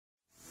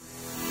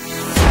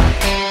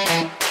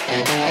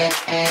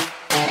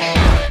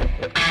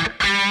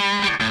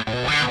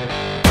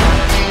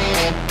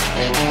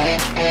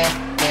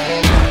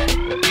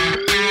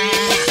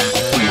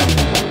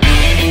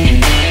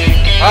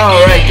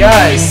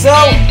So,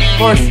 of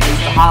course, it's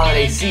the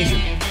holiday season.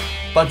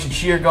 Bunch of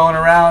cheer going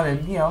around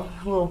and, a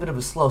little bit of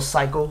a slow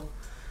cycle.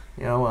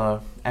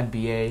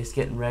 NBA is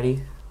getting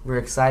ready. We're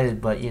excited,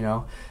 but,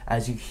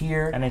 as you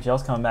hear...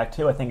 NHL's coming back,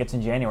 too. I think it's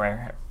in January.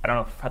 I don't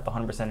know if I have the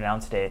 100%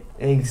 announced date.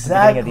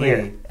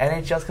 Exactly.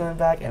 NHL's coming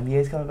back.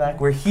 NBA's coming back.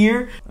 We're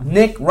here.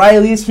 Nick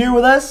Riley is here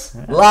with us,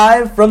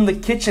 live from the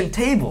kitchen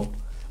table.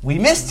 We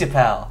missed you,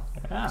 pal.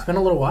 Yeah. It's been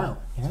a little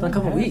while. It's been a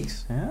couple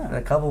weeks. Yeah.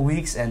 A couple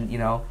weeks, and,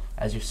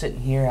 as you're sitting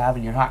here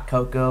having your hot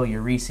cocoa,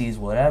 your Reese's,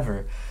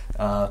 whatever,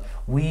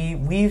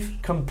 we've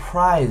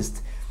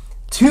comprised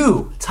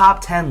 2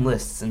 top 10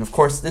 lists. And, of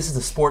course, this is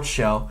a sports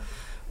show,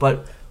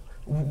 but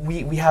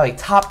we have a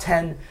top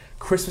 10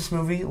 Christmas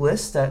movie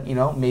list that,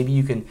 maybe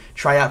you can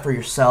try out for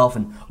yourself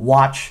and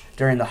watch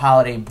during the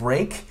holiday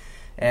break.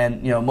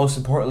 And, most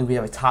importantly, we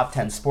have a top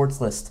 10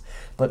 sports list.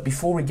 But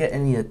before we get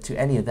to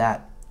any of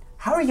that,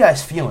 how are you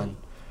guys feeling?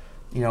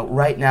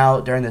 Right now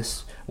during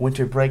this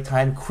winter break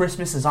time,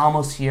 Christmas is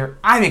almost here.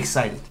 I'm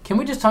excited. Can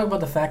we just talk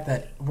about the fact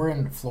that we're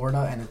in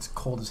Florida and it's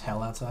cold as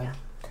hell outside?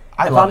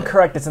 If I'm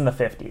correct, it's in the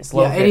 50s.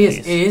 Low 50s.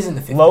 It is in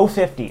the 50s. Low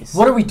 50s.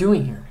 What are we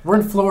doing here? We're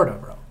in Florida,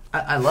 bro.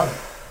 I love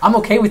it. I'm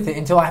okay with it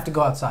until I have to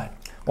go outside.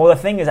 Well, the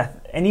thing is,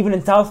 and even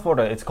in South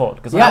Florida, it's cold.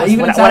 Because when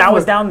I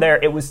was down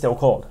there, it was still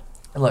cold.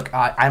 Look,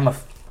 I'm a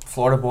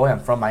Florida boy.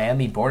 I'm from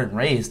Miami, born and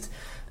raised.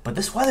 But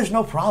this weather's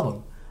no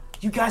problem.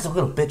 You guys are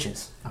little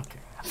bitches. Okay.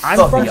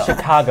 I'm from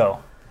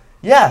Chicago.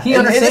 Yeah, he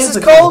understands. This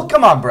is cold?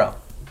 Come on, bro.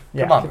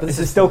 Yeah, come on. This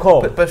is still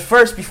cold. But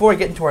first, before we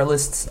get into our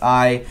lists,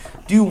 I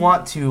do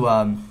want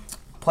to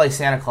play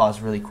Santa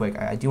Claus really quick.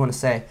 I do want to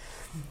say,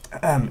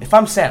 if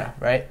I'm Santa,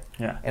 right?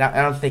 Yeah. And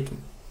I'm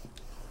thinking,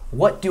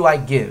 what do I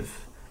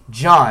give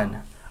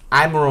John?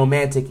 I'm a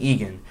romantic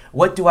Egan.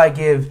 What do I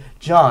give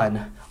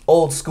John?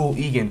 Old school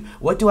Egan.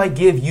 What do I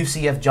give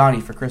UCF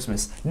Johnny for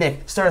Christmas?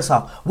 Nick, start us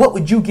off. What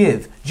would you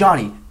give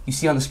Johnny? You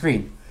see on the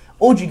screen.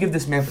 What would you give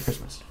this man for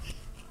Christmas?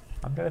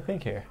 I'm gonna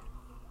think here.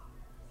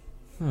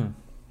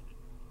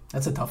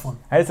 That's a tough one.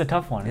 That is a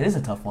tough one. It is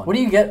a tough one. What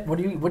do you get? What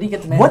do you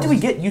get the man? What do we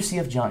get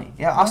UCF Johnny?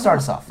 Yeah, I'll start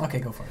us off. Okay,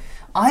 go for it.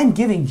 I'm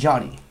giving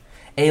Johnny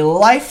a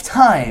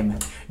lifetime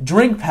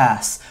drink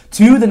pass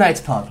to the Knights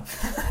Pub.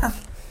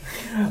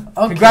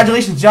 Okay.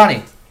 Congratulations,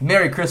 Johnny.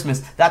 Merry Christmas.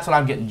 That's what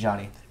I'm getting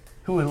Johnny.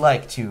 Who would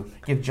like to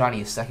give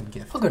Johnny a second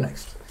gift? I'll go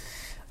next.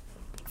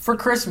 For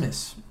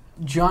Christmas,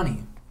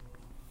 Johnny.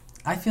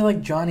 I feel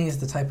like Johnny is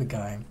the type of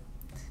guy,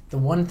 the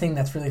one thing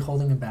that's really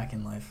holding him back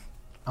in life,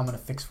 I'm going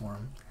to fix for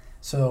him.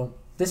 So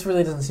this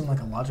really doesn't seem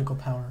like a logical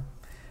power,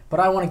 but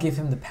I want to give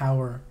him the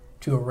power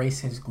to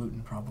erase his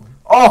gluten problem.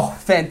 Oh,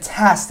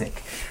 fantastic.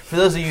 For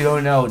those of you who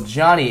don't know,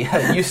 Johnny,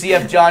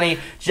 UCF Johnny,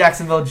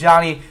 Jacksonville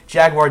Johnny,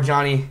 Jaguar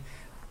Johnny,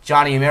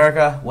 Johnny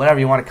America, whatever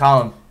you want to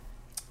call him.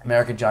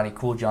 America Johnny,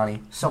 Cool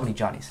Johnny, so many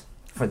Johnnies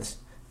for this.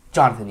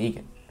 Jonathan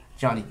Egan,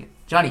 Johnny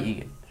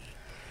Egan.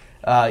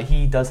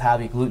 He does have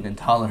a gluten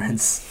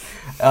intolerance.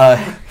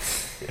 A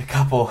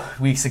couple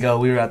weeks ago,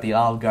 we were at the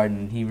Olive Garden,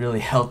 and he really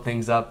held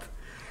things up.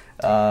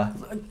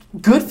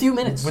 Good few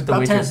minutes. With the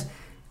waitress. 10.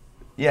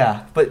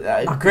 Yeah,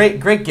 but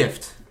great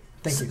gift.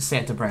 Thank you.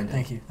 Santa Brandon.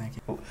 Thank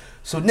you.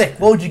 So, Nick,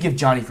 what would you give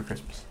Johnny for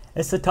Christmas?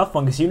 It's a tough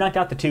one because you knocked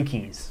out the 2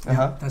 keys.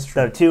 Yeah, that's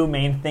true. The 2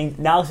 main things.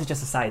 Now this is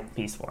just a side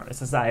piece for him.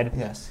 It's a side.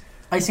 Yes.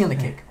 Icing on the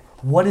cake.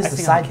 What is the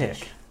side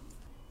dish?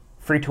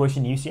 Free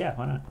tuition to UCF.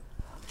 Why not?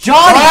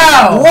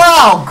 Johnny!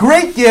 Wow!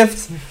 Great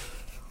gift.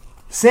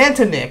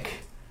 Santa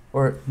Nick,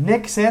 or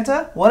Nick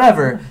Santa,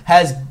 whatever,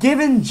 has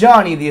given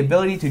Johnny the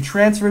ability to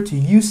transfer to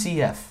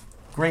UCF.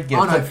 Great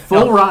gift. On a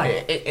full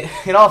ride.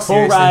 In all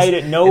seriousness. Full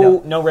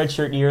ride, no red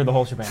shirt year, the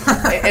whole shebang.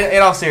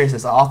 In all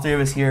seriousness, all 3 of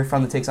us here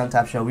from the Takes on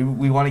Tap show,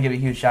 we want to give a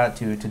huge shout out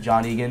to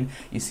John Egan.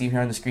 You see him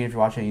here on the screen if you're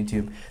watching on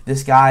YouTube.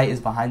 This guy is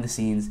behind the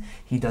scenes.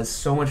 He does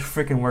so much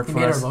freaking work for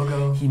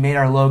us. He made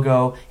our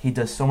logo. He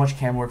does so much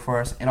cam work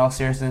for us. In all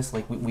seriousness,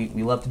 like we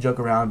love to joke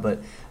around,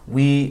 but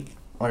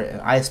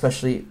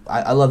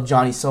I love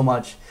Johnny so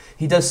much.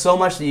 He does so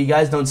much that you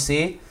guys don't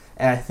see.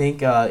 And I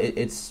think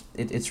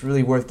it's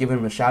really worth giving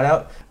him a shout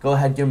out. Go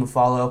ahead, give him a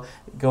follow.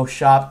 Go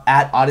shop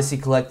at Odyssey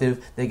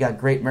Collective. They got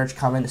great merch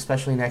coming,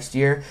 especially next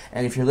year.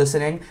 And if you're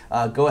listening,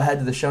 go ahead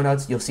to the show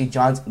notes. You'll see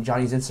Johnny's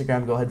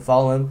Instagram. Go ahead and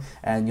follow him,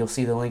 and you'll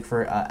see the link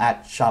for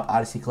at Shop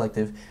Odyssey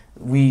Collective.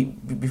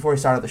 Before we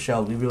started the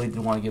show, we really did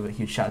want to give a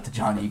huge shout out to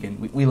Johnny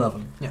Egan. We love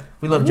him. Yeah,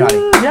 we love Johnny.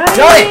 Woo,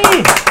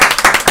 Johnny!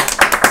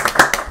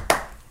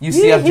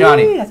 UCF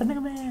Johnny. That's a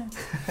nigga man.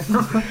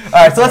 All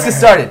right, so let's get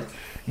started.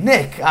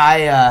 Nick,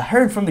 I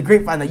heard from the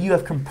grapevine that you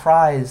have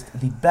comprised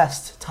the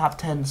best top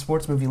 10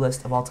 sports movie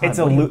list of all time. It's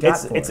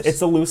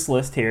a loose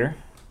list here.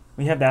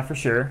 We have that for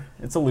sure.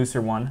 It's a looser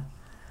one.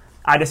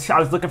 I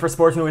was looking for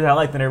sports movies I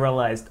liked, and I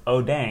realized,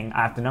 oh dang,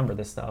 I have to number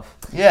this stuff.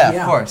 Yeah,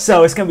 of course.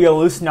 So it's gonna be a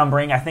loose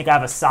numbering. I think I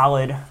have a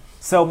solid.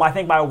 So I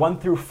think my 1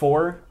 through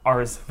 4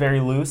 are very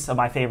loose of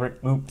my favorite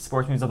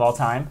sports movies of all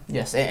time.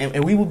 Yes,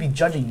 and we will be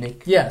judging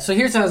Nick. Yeah. So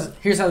here's how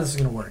this is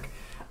gonna work.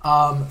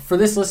 For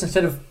this list,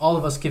 instead of all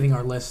of us giving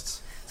our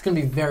lists, it's going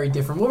to be very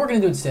different. What we're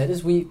going to do instead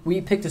is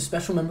we picked a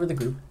special member of the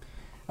group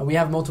We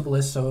have multiple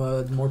lists,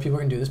 so more people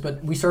can do this.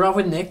 But we start off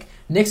with Nick.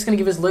 Nick's going to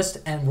give his list,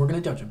 and we're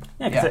going to judge him.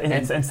 Yeah,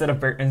 instead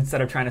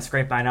of trying to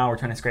scrape by now, we're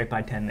trying to scrape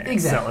by 10 minutes.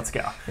 Exactly. So let's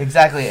go.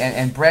 Exactly,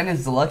 and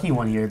Brandon's the lucky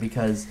one here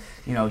because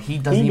he doesn't He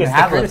even gets the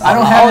have criticism. lists. I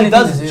don't have All he anything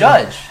does to is do.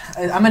 judge.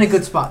 I'm in a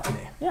good spot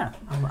today. Yeah.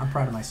 I'm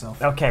proud of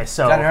myself. Okay,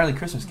 so Got an early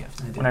Christmas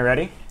gift. when I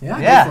ready? Yeah,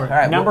 Yeah. go for it. All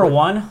right. Number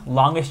one,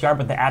 longest yard,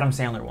 but the Adam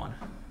Sandler one.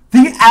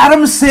 The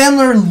Adam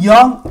Sandler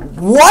young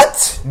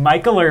what?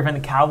 Michael Irvin, the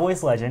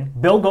Cowboys legend.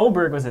 Bill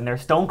Goldberg was in there.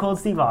 Stone Cold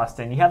Steve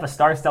Austin. You have a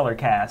star-stellar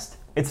cast.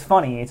 It's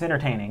funny. It's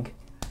entertaining.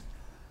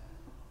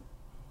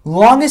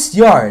 Longest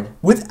Yard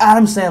with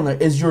Adam Sandler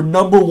is your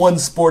number one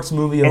sports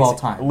movie of It's all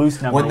time.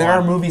 loose number when there one.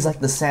 are movies like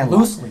The Sandlot,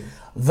 Loosely.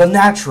 The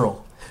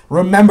Natural,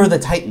 Remember the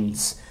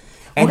Titans,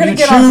 and We're gonna you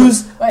get onto-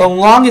 choose wait. The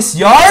Longest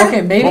Yard?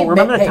 Okay, maybe. Well,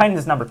 Remember the hey, Titans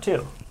is number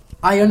 2.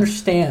 I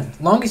understand.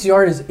 Longest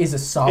Yard is a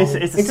solid. It's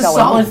a It's a solid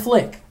solid movie.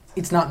 flick.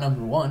 It's not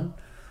number one,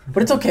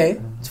 but it's okay.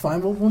 It's fine.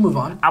 We'll move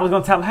on. I was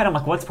going to top of my head. I'm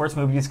like, what sports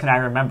movies can I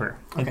remember?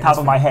 Okay, top that's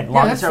of my fair. head. Yeah,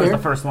 Longest that's Yard was fair.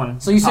 the first one.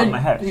 So you top said of my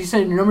head.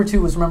 your number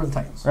 2 was Remember the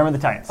Titans. Remember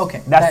the Titans.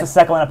 Okay, That's that- the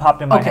second one that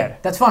popped in my Okay, head.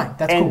 that's fine.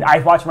 That's And cool. I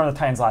watched Remember the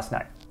Titans last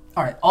night.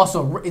 All right.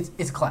 Also,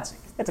 it's a classic.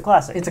 It's a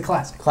classic. It's a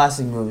classic.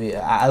 Classic movie.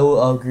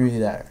 I'll agree with you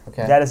there.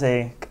 Okay. That's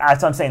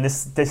what I'm saying.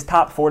 This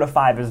top 4 to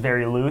 5 is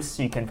very loose.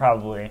 You can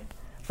probably,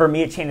 for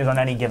me, it changes on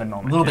any given a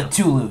moment. little bit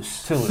too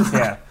loose. Too loose,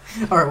 yeah.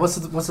 All right. What's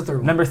the third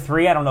one? Number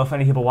 3, I don't know if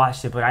any people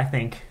watched it, but I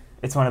think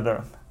it's one of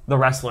the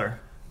Wrestler.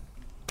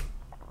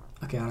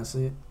 Okay,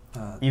 honestly,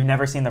 You've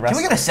never seen the Can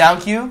Wrestler? we get a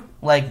sound cue?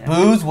 Like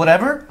booze,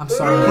 whatever? I'm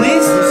sorry.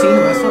 Please? Have you seen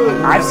the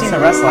wrestler? I've seen The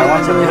Wrestler. I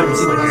watched it really haven't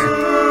seen the religiously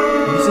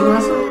wrestler. Have you seen the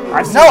wrestler?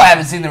 I've seen No, I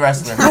haven't seen The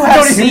Wrestler. Who don't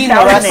has even seen The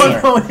count it. I Wrestler?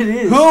 don't know what it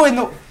is. Who in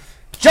the...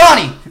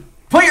 Johnny!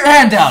 Put your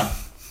hand down!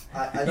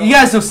 You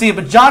guys don't see it,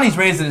 but Johnny's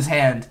raising his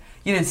hand.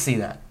 You didn't see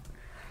that.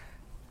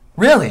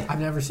 Really? I've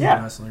never seen Yeah.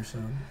 the wrestler, so.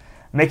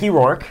 Mickey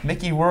Rourke.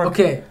 Mickey Rourke.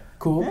 Okay,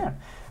 cool. Yeah.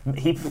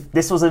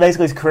 This was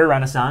basically his career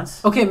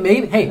renaissance. Okay,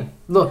 maybe. Hey,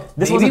 look.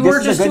 This maybe was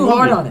we're a just good too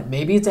hard movie. on it.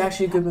 Maybe it's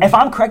actually a good movie. If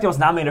I'm correct, it was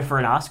nominated for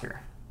an Oscar.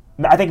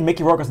 I think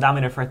Mickey Rourke was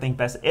nominated for,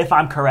 Best. If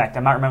I'm correct,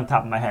 I'm not remembering the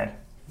top of my head.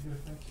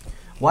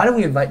 Why do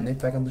we invite Nick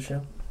back on the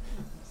show?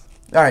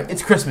 All right,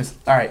 it's Christmas.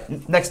 All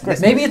right, next.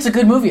 Maybe it's a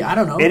good movie. I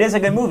don't know. It is a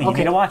good movie. You Okay.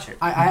 need to watch it.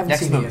 I haven't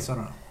Next seen movie. it yet, so I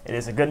don't know. It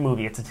is a good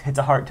movie. It's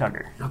a heart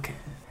tugger. Okay.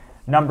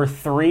 Number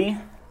 3,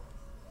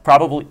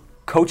 probably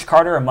Coach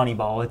Carter or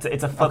Moneyball.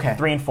 It's a flip. Okay.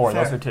 3 and 4.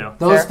 Fair. Those are 2.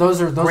 Those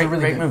Fair. are Great- really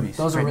great good. movies.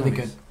 Those Great are really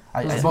movies.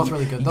 good. Those are both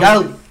really good. You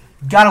Those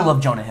gotta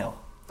love Jonah Hill.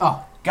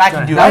 oh, Guy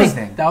can do that was,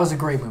 anything. that was a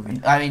great movie.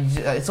 I mean,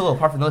 it's a little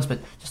apart from the list, but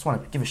just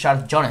want to give a shout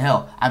out to Jonah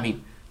Hill. I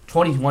mean,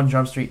 21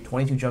 Jump Street,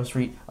 22 Jump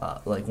Street,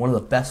 like one of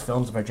the best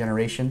films of our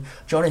generation.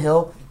 Jonah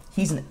Hill,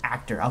 he's an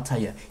actor, I'll tell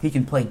you. He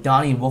can play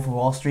Donnie in Wolf of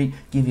Wall Street,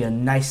 give you a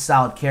nice,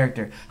 solid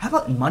character. How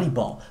about in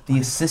Moneyball, the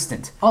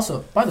assistant?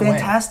 Also, by the way,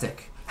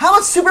 Fantastic. How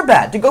about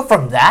Superbad? To go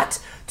from that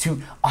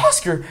to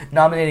Oscar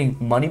nominating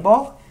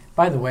Moneyball?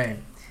 by the way,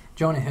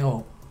 Jonah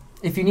Hill.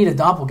 If you need a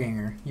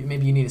doppelganger,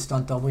 maybe you need a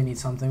stunt double. You need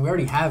something. We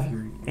already have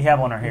your. You have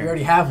one right We here.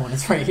 already have one.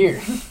 It's right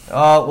here.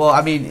 Well,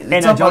 I mean, it's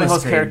And up on Jonah the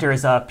Hill's screen. character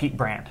is Pete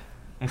Brand.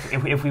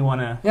 If we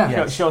want to Yeah.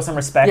 Yes. show some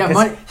respect, Yeah,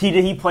 'cause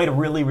he played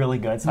really, really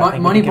good. So I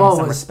think we can give him Moneyball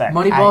some was respect.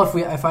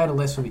 Moneyball. If I had a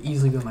list, would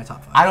easily be in my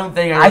top 5. I don't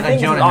think I I look like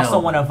think Jonah he's also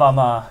Hill. one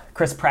of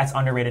Chris Pratt's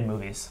underrated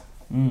movies.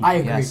 I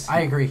agree. Yes. I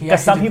agree. He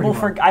Because actually some did people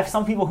pretty well. I have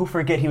some people who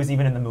forget he was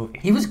even in the movie.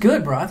 He was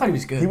good, bro. I thought he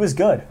was good. He was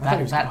good. I thought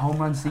he was That good. home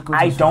run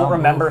sequence. I was don't phenomenal.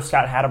 remember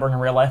Scott Hatterberg in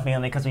real life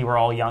mainly because we were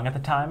all young at the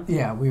time.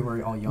 Yeah, we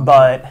were all young.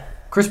 But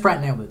Chris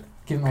Pratt nailed it.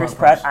 Give him a Chris lot of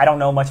Pratt, props. I don't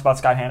know much about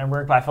Scott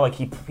Hatterberg, but I feel like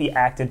he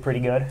acted pretty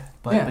good.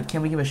 But, Yeah. but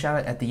can we give a shout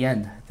out at the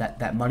end? That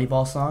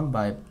Moneyball song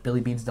by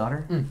Billy Bean's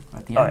daughter?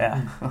 At the Oh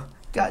end. yeah.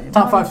 Got your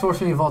Top money- 5 sports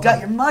movie of all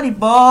Got time. your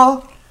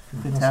Moneyball.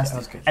 That Fantastic.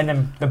 was good. And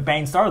then the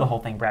main star of the whole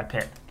thing, Brad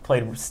Pitt,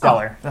 played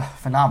stellar. Ugh,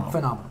 phenomenal.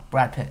 Phenomenal.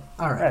 Brad Pitt.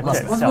 All right, Brad let's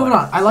Pitt, move stellar.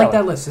 on. I like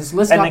Stellar. that list. This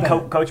list And got then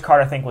better. Coach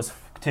Carter, I think, was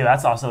too.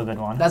 That's also a good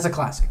one. That's a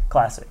classic.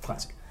 Classic.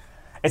 Classic.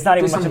 It's not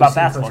even Please much tell me about you've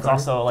seen basketball. Coach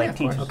It's also Carter. like Yeah, of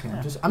course. teachers. Okay,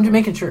 Yeah. I'm just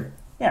making sure.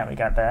 Yeah, we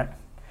got that.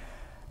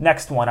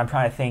 Next one, I'm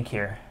trying to think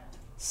here.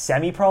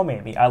 Semi-pro,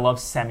 maybe. I love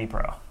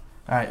semi-pro. All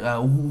right.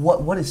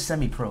 What is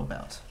semi-pro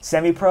about?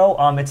 Semi-pro,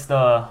 it's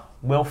the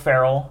Will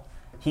Ferrell.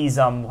 He's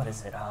what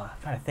is it? I'm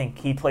trying to think.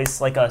 He plays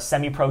like a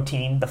semi-pro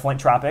team, the Flint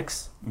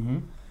Tropics.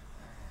 And-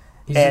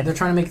 They're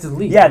trying to make it to the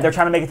league. Yeah, they're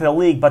trying to make it to the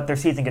league, but their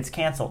season gets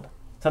canceled.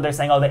 So they're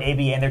saying, the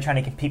ABA, and they're trying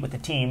to compete with the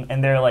team,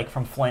 and they're like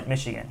from Flint,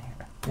 Michigan.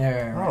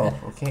 Yeah, right.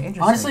 Oh, okay.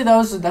 Interesting.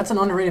 Honestly, that's an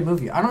underrated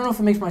movie. I don't know if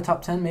it makes my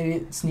top 10. Maybe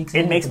it sneaks in.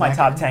 It at makes the my back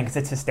top end. 10 because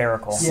it's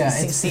hysterical. Yeah,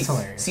 it's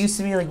hilarious. Seems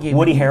to me like you.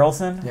 Woody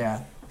Harrelson. Yeah.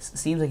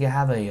 Seems like you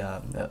have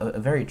a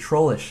very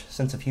trollish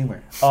sense of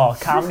humor. Oh,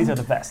 comedies are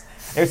the best.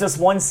 There's this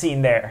one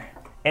scene there,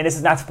 and this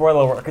is not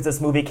spoiler alert because this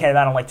movie came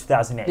out in like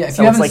 2008. Yeah, if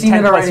so you it's haven't like seen 10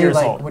 it plus already, years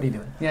like, old. what are you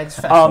doing? Yeah,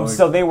 just fast forward.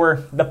 So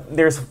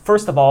there's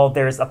first of all,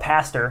 there's a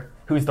pastor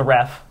who's the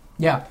ref.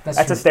 Yeah, that's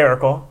That's true.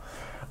 hysterical.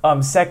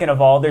 Second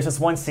of all, there's this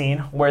one scene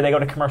where they go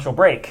to commercial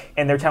break,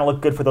 and they're trying to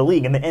look good for the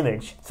league in the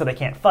image, so they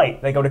can't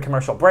fight. They go to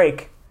commercial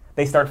break,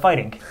 they start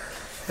fighting.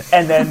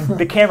 And then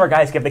the camera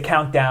guys give the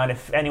countdown.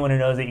 If anyone who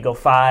knows it, you go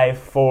 5,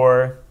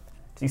 4,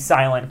 So you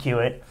silent cue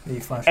it, You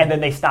flash and it. then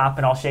they stop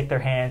and all shake their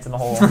hands, and the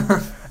whole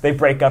they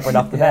break up right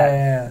off the yeah, bat.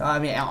 yeah, yeah. I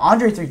mean,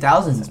 Andre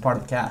 3000 is part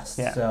of the cast.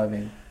 Yeah. So I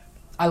mean,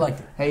 I liked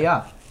it. hey,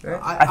 yeah,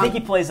 I think he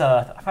plays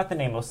I forgot the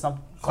name was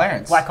some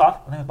Clarence. Black Coffee.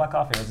 I think it was Black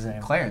Coffee was his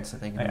name. Clarence, I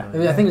think. Yeah.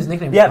 I think his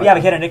nickname. Yeah, was yeah,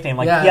 but he had a nickname.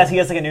 Like Yeah. he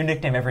has like a new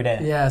nickname every day.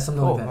 Yeah,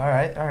 something Oh, like all that.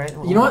 right, all right.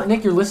 You know what,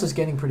 Nick? Your list is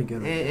getting pretty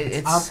good.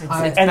 It's And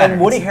better. then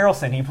Woody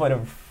Harrelson,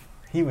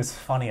 he was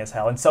funny as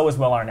hell, and so was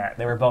Will Arnett.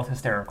 They were both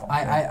hysterical.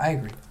 I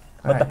agree.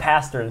 But the Alright.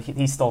 pastor,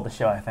 he stole the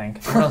show, I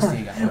think. What else do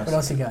you got? What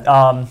else you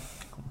got?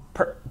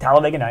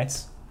 Talladega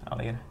Nights.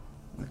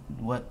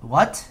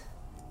 What?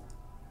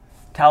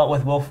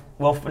 With Will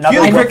Cue another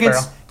the Will crickets.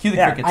 Ferrell. Cue the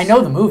Yeah. crickets. I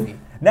know the movie.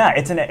 Nah,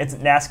 it's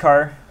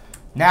NASCAR.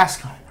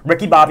 NASCAR.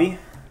 Ricky Bobby.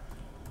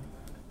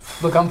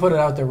 Look, I'm putting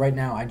it out there right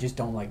now. I just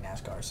don't like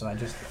NASCAR, so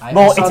I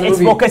Well, saw the it's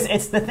movie. because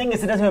it's the thing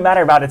is it doesn't even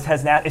matter about it.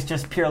 It's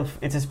just pure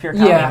comedy.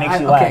 Yeah, it makes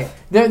you okay.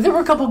 laugh. There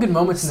were a couple good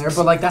moments in there,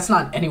 but like that's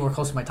not anywhere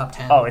close to my top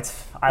 10. Oh, I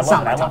it's love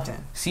not it. my I top love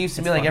 10. Seems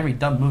to It's me like fun. every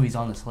dumb movie's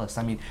on this list.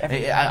 I mean,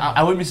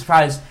 I wouldn't be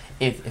surprised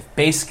if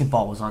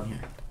basketball was on here.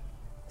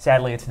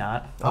 Sadly, it's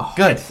not. Oh,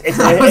 Good.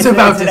 was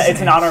about to It's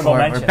say. an honorable Or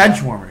mention.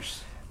 Benchwarmers.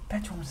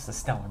 Benchwarmers is a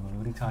stellar movie.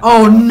 What are you talking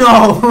Oh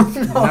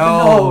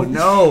about?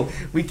 no! No.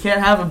 We can't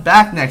have him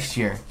back next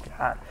year.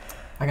 God.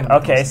 I gotta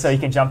make Okay, this. so you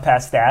can jump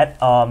past that.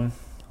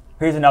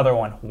 Here's another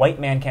one. White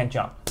Man Can't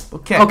Jump.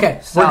 Okay. Okay,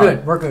 we're solid.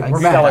 good. We're good. I We're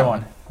agree back. with Stellar that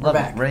one. We're Love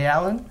back. it. Ray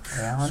Allen.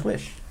 Ray Allen.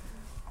 Swish.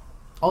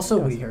 Also,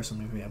 Woody Harrelson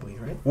movie, I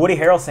believe, right? Woody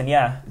Harrelson,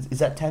 yeah. Is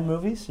that 10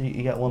 movies? Or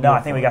you got one No, more?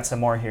 I think we for got some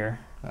more here.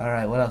 us? All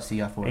right. What else do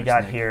you got for us? We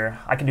got Nick? here.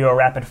 I can do a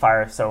rapid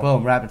fire. So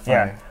Boom. Rapid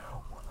fire.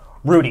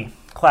 Rudy,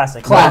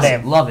 classic. Classic. Notre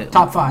Dame. Love it.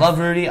 Top 5. Love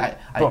Rudy.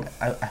 Boom.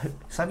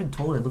 So I've been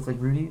told I look like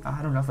Rudy.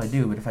 I don't know if I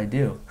do, but if I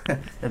do,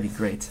 that'd be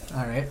great.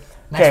 All right.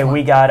 Next Okay, one.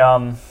 we got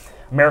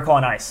Miracle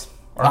on Ice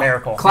or Oh,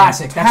 Miracle.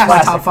 Classic. That's my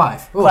Classic. top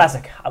 5. Ooh,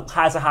 Classic.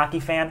 As a hockey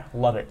fan,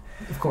 love it.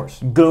 Of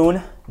course.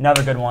 Goon,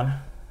 another good one.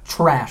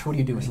 Trash. What are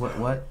you doing?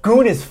 What?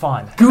 Goon is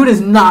fun. Goon is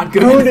not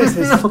good. Goon is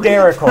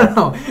hysterical.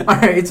 No. All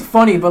right, it's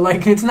funny, but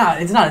like it's not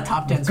a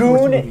top 10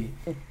 sports movie.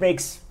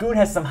 Goon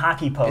has some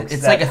hockey pokes.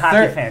 It's that like a hockey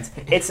third- fans.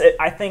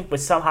 I think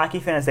with some hockey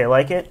fans they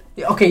like it.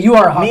 Okay, you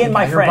are a hockey Me and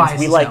my guy. You're friends, biased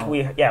we as like hell.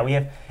 we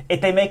have.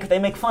 They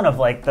make fun of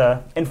like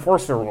the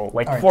enforcer rule,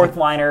 like All right, fourth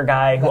liner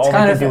guy who That's all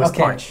kind they of can do is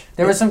okay. punch.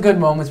 There were some good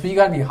moments, but you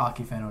got to be a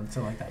hockey fan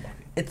to like that movie.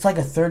 It's like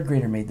a third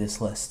grader made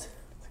this list.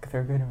 Like a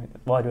third grader.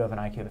 Well, I do have an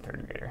IQ of a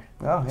third grader.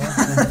 Oh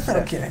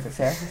yeah. Okay.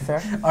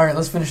 Fair. All right,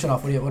 let's finish it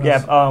off. What else?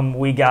 Yeah,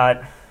 we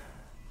got,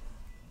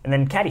 and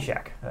then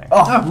Caddyshack. I think.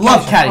 Oh,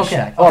 love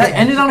Caddyshack. Okay. Okay,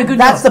 ended on a good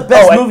That's note. the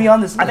best Oh, movie on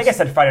this list. I think I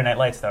said Friday Night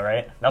Lights though,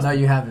 right? That was, No,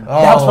 you haven't.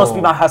 Oh. that was supposed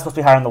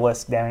to be higher on the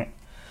list. Damn it.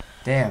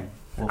 Damn.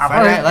 Well, All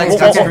Friday right, Night Lights we'll-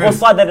 got we'll- screwed. We'll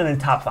slide that in the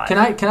top 5. Can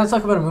I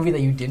talk about a movie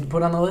that you didn't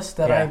put on the list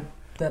Yeah.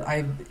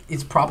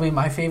 it's probably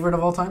my favorite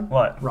of all time?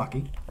 What?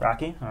 Rocky.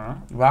 Rocky?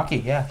 Rocky,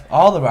 yeah.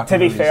 All the Rocky To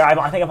be movies. fair,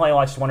 I think I've only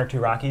watched 1 or 2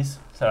 Rockies,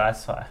 so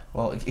that's fine.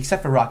 Well,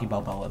 except for Rocky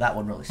Balboa. That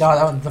one really No, sucked.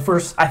 that one. The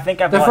first. I think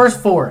I've The watched, first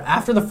 4.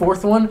 After the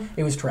 4th one,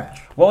 it was trash.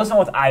 What was the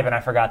one with Ivan? I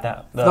forgot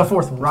that. The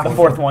 4th one. Rocky The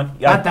 4th 4. one.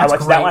 Yeah, That's I watched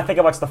great. that one. I think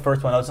I watched the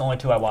first one. Those are the only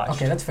 2 I watched.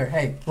 Okay, that's fair.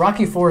 Hey,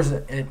 Rocky 4 is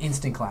an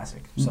instant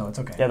classic, so it's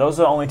okay. Yeah, those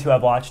are the only 2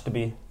 I've watched, to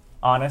be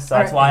honest. So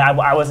All that's right.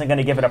 why I wasn't going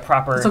to give it a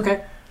proper... It's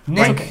okay.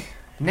 Nick,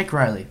 Nick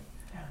Riley.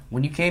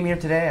 When you came here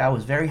today, I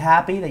was very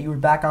happy that you were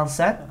back on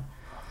set.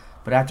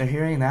 But after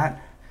hearing that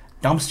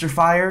dumpster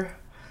fire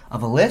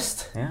of a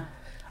list, Yeah.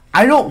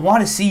 I don't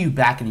want to see you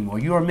back anymore.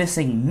 You are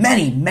missing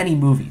many, many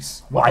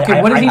movies. Well,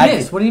 Okay, what did he I-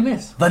 miss? What did he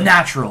miss? The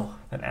Natural.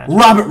 The Natural.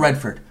 Robert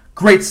Redford.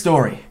 Great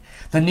story.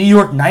 The New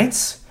York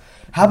Knights.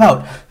 How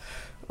about...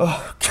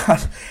 Oh,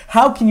 God.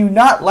 How can you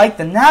not like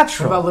The What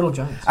Natural? about Little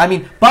Giants? I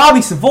mean,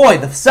 Bobby Savoy,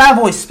 the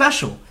Savoy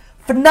Special.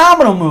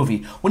 Phenomenal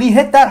movie. When he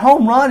hit that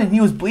home run and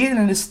he was bleeding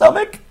in his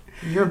stomach,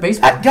 You're a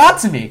baseball. that got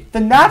to me. The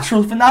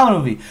Natural, phenomenal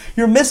movie.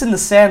 You're missing The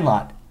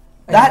Sandlot.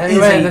 That is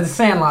Anyway, a The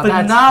Sandlot.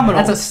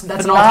 phenomenal, That's an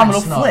phenomenal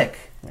all-time snub. flick.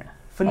 Yeah.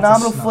 Phenomenal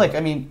That's a snub. flick. I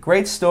mean,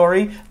 great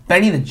story.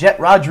 Benny the Jet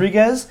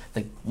Rodriguez,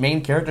 the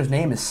main character's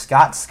name is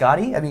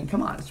Scotty. I mean,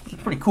 come on, it's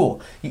pretty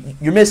cool.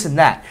 You're missing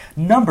that.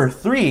 Number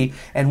 3,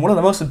 and one of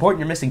the most important,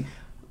 you're missing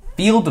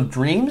Field of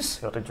Dreams.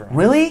 Field of Dreams.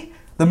 Really?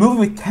 The movie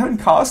with Kevin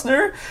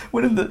Costner,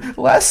 when in the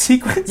last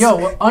sequence,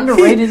 Yo,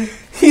 underrated.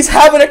 he's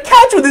having a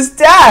catch with his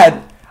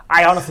dad.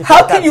 I honestly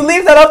How forgot can you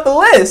leave that off the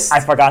list? I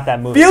forgot that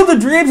movie. Field of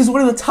Dreams is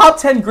one of the top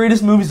 10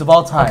 greatest movies of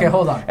all time. Okay,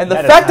 hold on. And the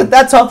That is fact time. that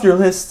that's off your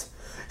list,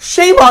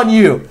 shame on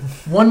you.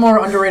 One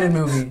more underrated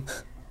movie.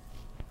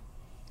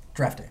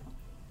 Draft Day.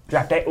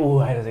 Draft Day. Ooh,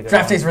 that is a good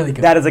Draft one. Day's really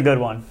good. That is a good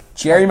one.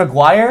 Jerry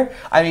Maguire?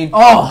 I mean,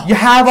 Oh, you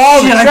have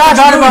all shit, the I trash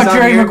forgot movies about on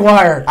Jerry here.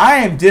 Maguire. I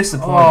am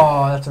disappointed.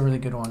 Oh, that's a really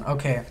good one.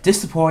 Okay.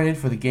 Disappointed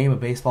for the game of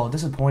baseball.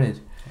 Disappointed.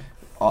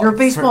 You're a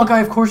baseball guy,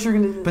 of course you're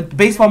going to... But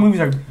baseball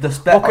movies are the,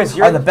 Well, 'cause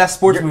are the best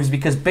sports you're- movies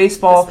because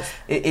baseball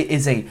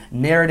is a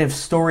narrative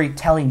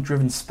storytelling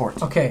driven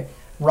sport. Okay,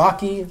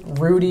 Rocky,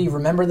 Rudy,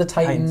 Remember the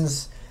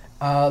Titans,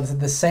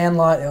 The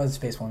Sandlot. Oh, it's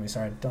Space Movie.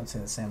 Sorry, don't say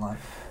The Sandlot.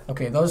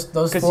 Okay, those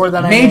 'Cause four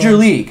that I Major named.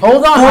 League.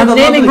 Hold on, For I'm the love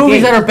naming of the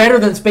movies game. that are better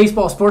than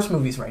Spaceball sports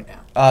movies right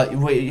now.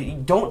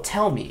 Wait, don't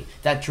tell me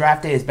that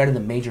Draft Day is better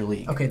than Major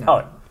League. Okay, no,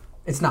 Oh,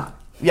 it's not.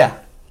 Yeah.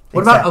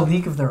 What about A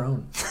League of Their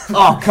Own?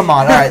 Oh, come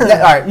on. All right. All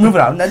right,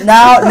 moving on.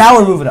 Now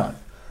we're moving on.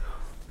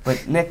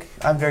 But, Nick,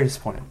 I'm very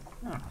disappointed.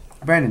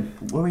 Brandon,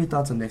 what were your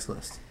thoughts on Nick's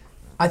list?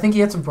 I think he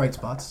had some bright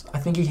spots. I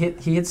think he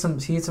hit some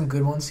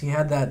good ones. He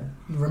had that.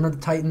 Remember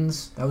the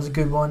Titans? That was a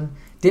good one.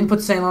 Didn't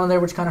put Sandlot on there,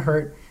 which kind of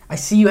hurt. I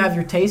see you have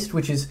your taste,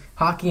 which is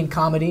hockey and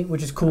comedy,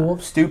 which is cool.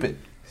 Stupid.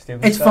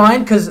 stupid It's stuff.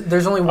 fine because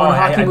there's only one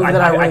hockey movie that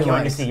I really can't wait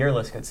like. to see your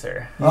list, good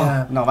sir.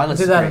 Yeah, Oh, no, my we'll list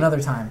do is that great.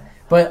 another time.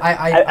 But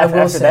I will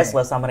After say, this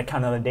list, I'm going to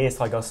count another days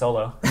till I go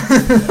solo.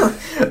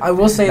 I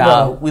will say No,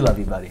 though, we love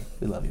you, buddy.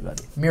 We love you,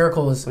 buddy.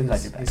 Miracle is We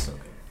got your back. so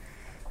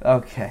good.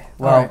 Okay.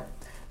 Well, All right.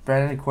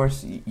 Brandon, of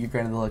course, you're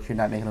granted the look. You're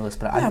not making a list,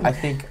 but Yeah, I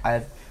think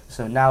I've.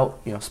 So now,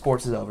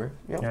 sports is over.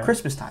 Yeah.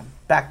 Christmas time.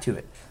 Back to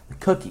it. The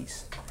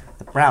cookies,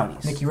 the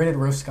brownies, Nick, you ready to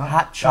roast Scott?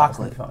 hot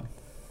chocolate, Fun.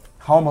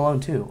 Home Alone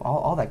 2,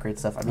 all that great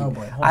stuff. I mean, Oh,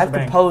 boy. Whole I've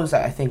shebang. proposed,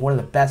 I think, one of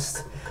the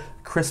best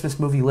Christmas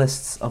movie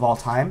lists of all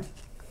time.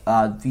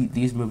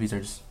 These movies are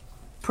just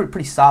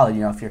pretty solid.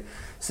 If you're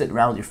sitting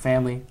around with your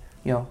family,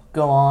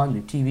 go on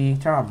your TV,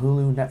 turn on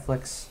Hulu,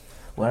 Netflix,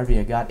 whatever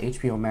you got,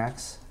 HBO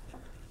Max.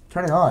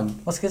 Turn it on.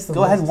 Let's get to the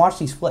Go ahead and list. watch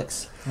these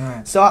flicks. All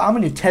right. So I'm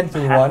going to do 10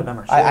 through Half 1. of them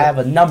are I short. have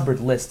a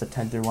numbered list of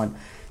 10 through 1.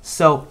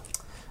 So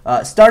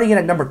starting in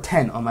at number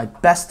 10 on my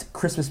best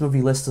Christmas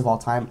movie list of all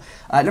time.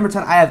 Number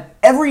 10, I have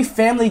every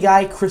Family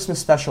Guy Christmas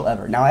special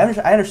ever. Now, I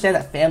understand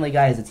that Family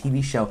Guy is a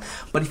TV show,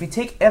 but if you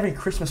take every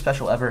Christmas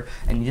special ever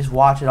and you just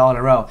watch it all in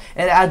a row,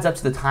 it adds up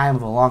to the time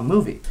of a long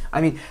movie.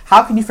 I mean,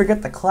 how can you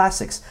forget the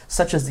classics,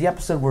 such as the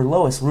episode where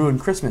Lois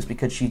ruined Christmas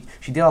because she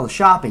did all the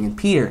shopping, and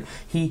Peter,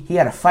 he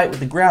had a fight with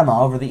the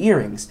grandma over the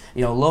earrings.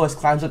 Lois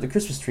climbs up the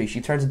Christmas tree.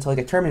 She turns into like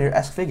a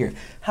Terminator-esque figure.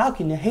 How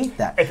can you hate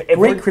that?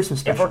 Great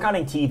Christmas special. If we're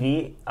counting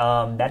TV,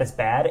 that is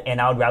bad,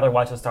 and I would rather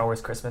watch the Star Wars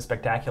Christmas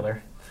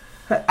Spectacular.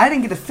 I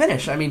didn't get to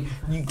finish. I mean,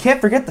 you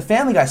can't forget the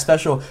Family Guy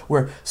special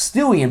where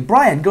Stewie and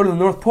Brian go to the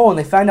North Pole and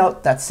they find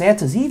out that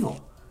Santa's evil.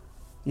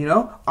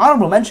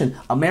 Honorable mention,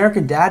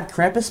 American Dad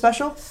Krampus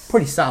special,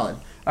 pretty solid.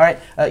 All right,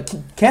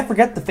 can't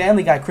forget the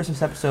Family Guy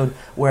Christmas episode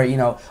where,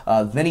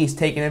 Vinny's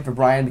taken in for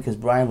Brian because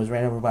Brian was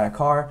ran over by a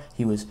car.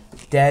 He was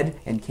dead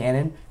in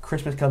canon.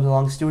 Christmas comes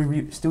along,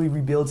 Stewie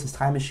rebuilds his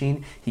time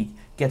machine. He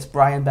gets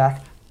Brian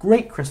back.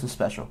 Great Christmas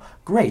special.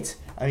 Great.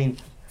 I mean,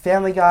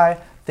 Family Guy,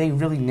 they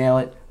really nail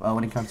it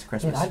when it comes to I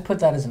Christmas. mean, I'd put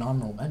that as an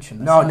honorable mention.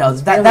 That's No, not-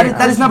 it's that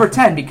barely is number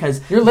 10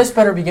 because Your list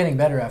better be getting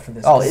better after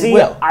this. Oh, it See,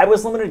 will. I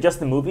was limited to just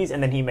the movies,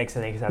 and then he makes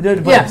an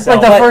exception. No, yeah, so-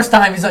 like the but- first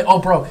time he's like, "Oh,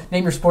 bro,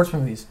 name your sports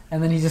movies,"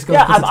 and then he just goes.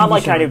 Yeah, "Puts a I'm TV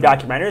like, show can I do in."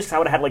 documentaries? Because I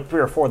would have had like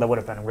 3 or 4 that would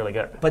have been really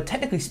good. But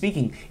technically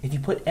speaking, if you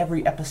put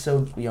every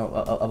episode,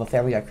 of a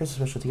Family Guy Christmas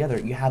special together,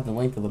 you have the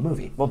length of a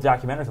movie. Well,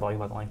 documentaries are all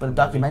about the length. But a of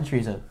the movie. documentary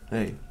is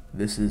hey,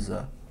 this is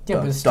a Yeah,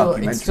 but it's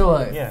still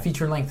a Yeah.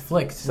 feature length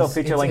flick. Still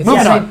feature-length. It's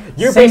Moving the on. same,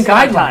 You're same basing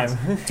on guidelines.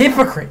 time.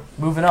 Hypocrite.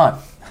 Moving on.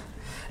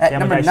 At Family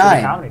number Guy shitty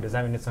 9, comedy. Does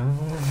that mean it's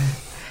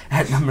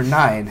At number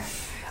 9,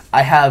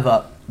 I have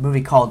a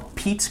movie called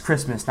Pete's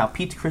Christmas. Now,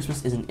 Pete's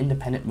Christmas is an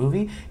independent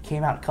movie.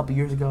 Came out a couple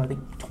years ago, I think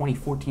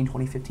 2014,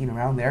 2015,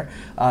 around there.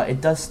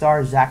 It does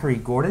star Zachary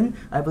Gordon,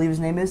 I believe his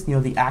name is.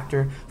 The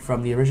actor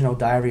from the original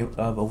Diary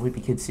of a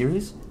Wimpy Kid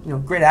series.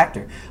 Great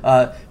actor.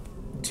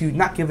 To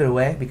not give it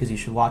away, because you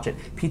should watch it,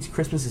 Pete's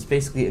Christmas is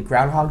basically a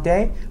Groundhog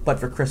Day, but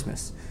for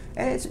Christmas.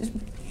 And it's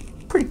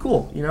pretty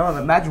cool,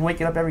 Imagine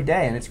waking up every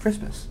day and it's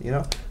Christmas,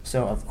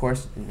 So, of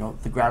course,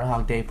 the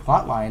Groundhog Day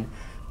plot line,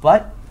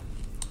 but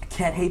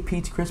can't hate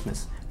Pete's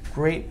Christmas.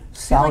 Great,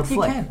 solid You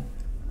flick. can.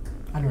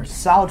 I never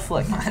Solid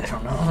flick. I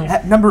don't know.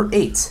 At number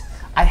 8,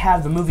 I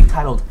have the movie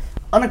titled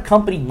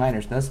Unaccompanied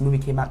Minors. Now, this movie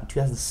came out in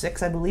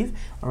 2006, I believe,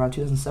 around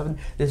 2007.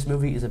 This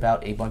movie is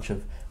about a bunch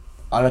of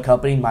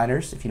unaccompanied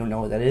minors. If you don't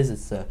know what that is,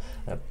 it's a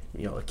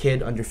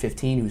kid under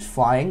 15 who's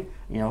flying,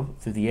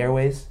 through the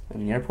airways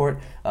in the airport.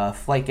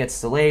 Flight gets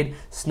delayed,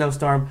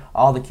 snowstorm,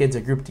 all the kids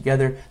are grouped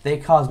together. They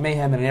cause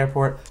mayhem in an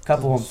airport. A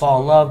couple of them fall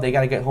in love. They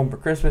got to get home for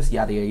Christmas,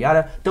 yada, yada,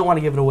 yada. Don't want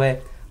to give it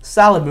away.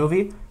 Solid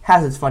movie.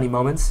 Has its funny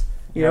moments.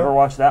 You never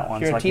watched that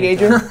one. If you're so a I can't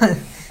teenager, tell.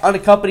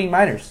 unaccompanied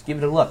minors. Give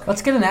it a look.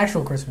 Let's get an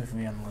actual Christmas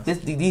movie on the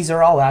list. These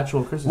are all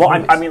actual Christmas Well,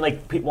 movies. I mean,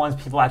 like ones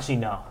people actually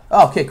know.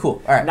 Oh, okay,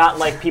 cool. All right. Not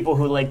like people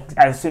who, like,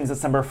 as soon as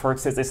December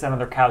 1st hits, they sit on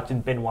their couch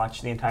and binge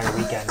watch the entire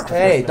weekend. for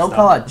Hey, Christmas don't stuff.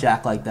 call out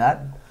Jack like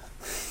that.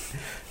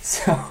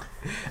 So,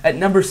 at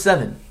number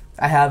 7,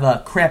 I have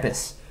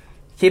Krampus.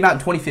 Came out in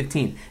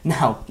 2015.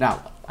 Now,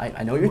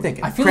 I know what you're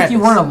thinking. I feel like you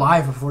Krampus. weren't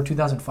alive before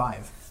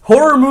 2005.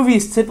 Horror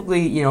movies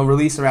typically,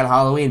 release around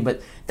Halloween,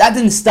 but that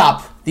didn't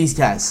stop these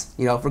guys,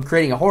 from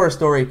creating a horror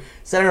story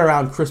centered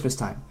around Christmas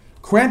time.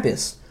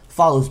 Krampus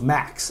follows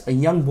Max, a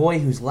young boy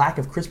whose lack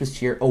of Christmas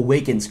cheer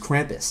awakens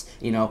Krampus,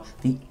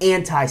 the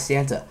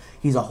anti-Santa.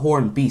 He's a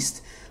horned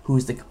beast. who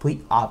is the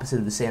complete opposite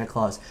of the Santa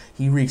Claus.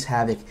 He wreaks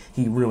havoc.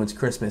 He ruins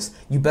Christmas.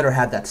 You better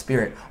have that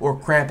spirit, or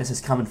Krampus is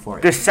coming for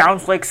you. This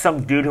sounds like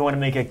some dude who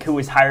who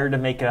was hired to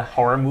make a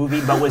horror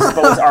movie, but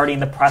was already in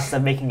the process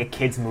of making a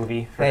kids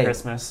movie for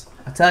Christmas.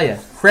 I tell you,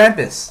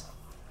 Krampus,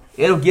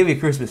 it'll give you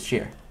Christmas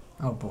cheer.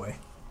 Oh boy.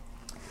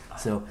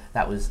 So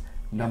that was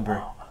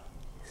number.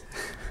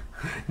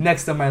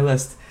 Next on my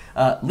list,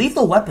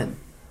 Lethal Weapon.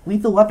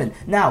 Lethal Weapon.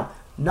 Now,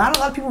 not a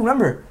lot of people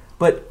remember,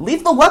 but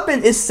Lethal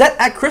Weapon is set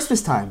at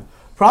Christmas time.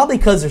 Probably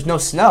because there's no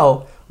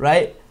snow,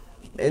 right?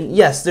 And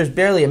yes, there's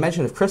barely a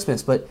mention of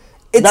Christmas, but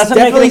it's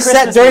definitely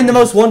set during the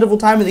most wonderful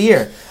time of the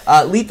year.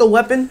 Lethal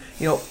Weapon,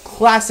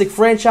 classic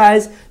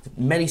franchise,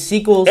 many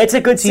sequels. It's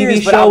a good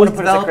series, but I wouldn't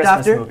put it as a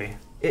Christmas movie.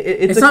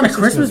 It's not a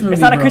Christmas movie.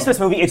 It's not a Christmas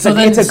movie. It's a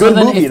movie, good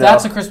movie, if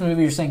that's a Christmas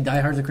movie, you're saying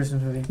Die Hard's a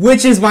Christmas movie?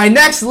 Which is my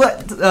next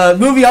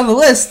movie on the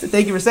list.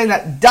 Thank you for saying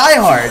that. Die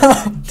Hard.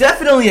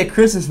 Definitely a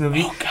Christmas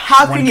movie.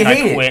 How can you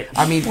hate it?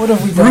 I mean, what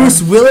have we Bruce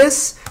done?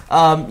 Willis,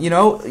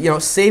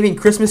 saving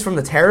Christmas from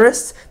the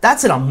terrorists.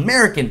 That's an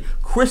American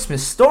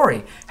Christmas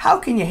story. How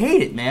can you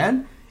hate it,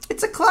 man?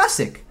 It's a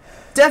classic.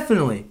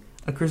 Definitely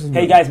a Christmas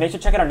movie. Hey, guys, make sure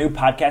to check out our new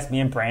podcast, me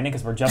and Brandon,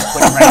 because we're just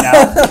quitting right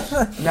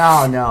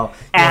now. No.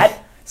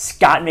 At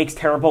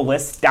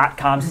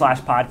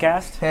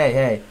ScottMakesTerribleLists.com/podcast.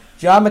 Hey.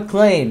 John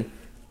McClane.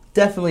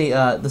 Definitely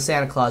the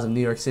Santa Claus of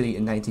New York City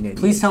in 1988.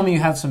 Please tell me you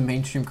have some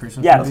mainstream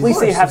Christmas Yeah, movies. please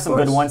say you have some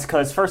good ones,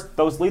 because first,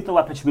 those Lethal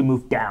Weapon should be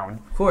moved down.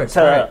 Of course.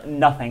 To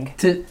nothing.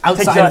 To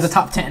outside of the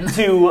top 10.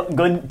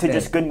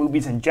 Just good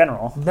movies in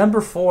general.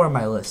 Number 4 on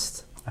my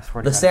list.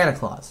 The Santa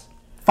Claus.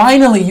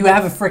 Finally, you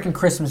have a freaking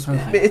Christmas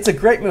movie. It's a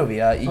great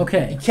movie.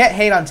 Okay. You can't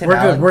hate on Tim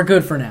Allen. We're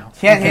good for now.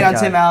 Can't hate on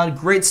Tim Allen.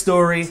 Great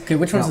story. Okay,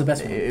 which one's the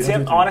best one?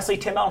 Tim Allen, I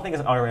think,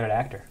 is an underrated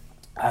actor.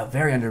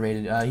 Very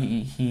underrated.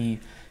 He's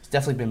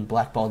definitely been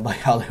blackballed by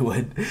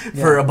Hollywood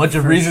for a bunch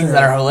of reasons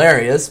that are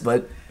hilarious.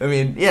 But, I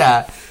mean,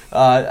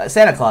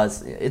 Santa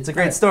Claus, it's a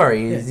great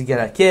story. He's got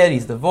a kid,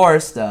 he's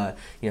divorced,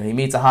 he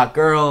meets a hot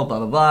girl, blah,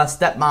 blah, blah,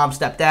 stepmom,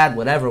 stepdad,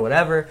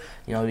 whatever.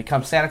 He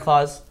becomes Santa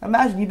Claus.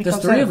 Imagine you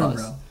become Santa Claus. There's 3 of them,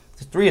 bro.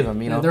 There's 3 of them,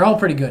 they're all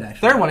pretty good,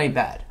 actually. Third one ain't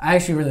bad. I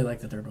actually really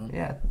like the third one.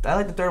 Yeah, I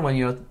like the third one.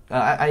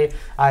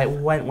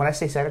 When I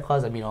say Santa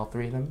Claus, I mean all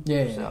 3 of them.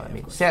 I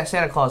mean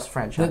Santa Claus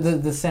franchise.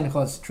 The Santa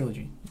Claus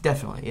trilogy.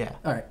 Definitely, yeah.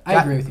 All right,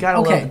 I agree with you. Gotta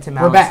love the Tim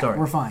Allen we're back. story.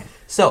 We're fine.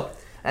 So,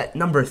 at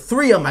number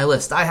 3 on my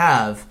list, I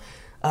have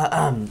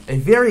a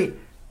very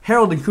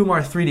Harold and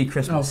Kumar 3D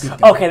Christmas.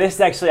 Okay, this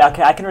is actually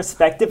okay. I can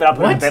respect it, but I'll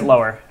put it a bit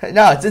lower.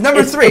 No, it's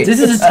number 3. This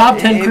is a top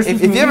 10 Christmas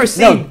movie. If you ever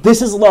seen, no,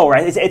 this is lower.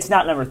 It's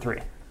not number 3.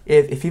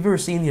 If you've ever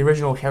seen the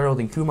original Harold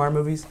and Kumar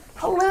movies,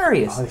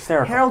 hilarious.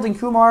 Harold and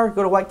Kumar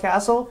go to White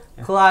Castle,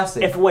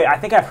 classic. I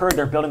think I've heard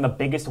they're building the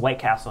biggest White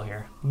Castle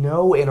here.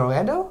 No, in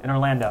Orlando? In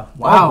Orlando.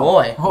 Wow. Oh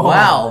boy. Oh.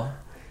 Wow.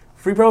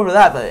 Free promo for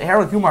that, but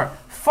Harold and Kumar,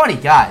 funny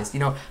guys.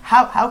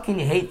 How can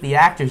you hate the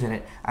actors in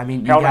it? I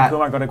mean, Harold and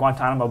Kumar go to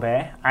Guantanamo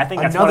Bay. I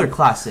think that's another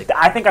classic.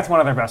 I think that's one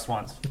of their best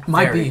ones.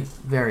 Might be.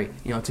 Very.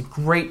 It's a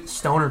great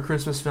stoner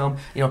Christmas film.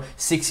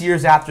 6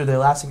 years after their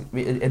last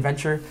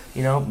adventure,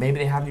 maybe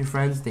they have new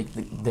friends.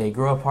 They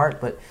grow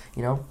apart, but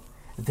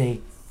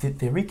they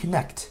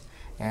reconnect.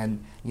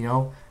 And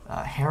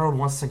Harold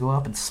wants to go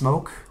up and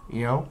smoke.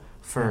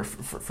 For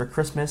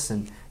Christmas,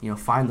 and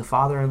find the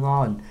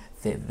father-in-law, and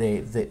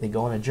they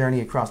go on a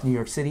journey across New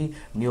York City.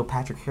 Neil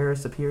Patrick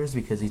Harris appears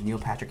because he's Neil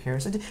Patrick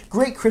Harris. It's a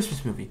great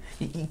Christmas movie.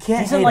 You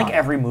can't. He's in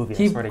every movie.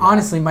 He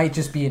honestly might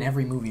just be in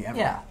every movie ever.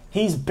 Yeah.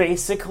 He's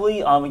basically.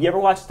 You ever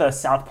watched the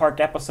South Park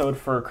episode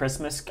for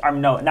Christmas?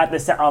 No, not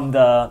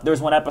the. There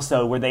was one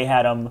episode where they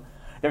had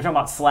They were talking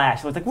about Slash.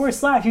 It was like, where's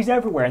Slash? He's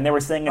everywhere. And they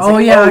were saying, it's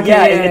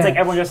like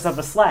everyone dresses up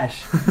as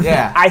Slash.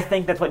 Yeah. I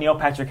think that's what Neil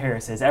Patrick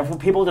Harris is.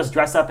 People just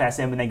dress up as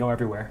him and they go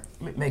everywhere.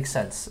 Makes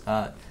sense.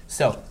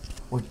 So,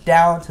 we're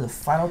down to the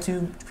final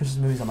 2 Christmas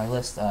movies on my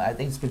list. I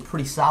think it's been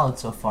pretty solid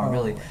so far,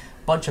 really.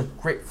 Bunch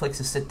of great flicks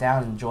to sit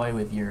down and enjoy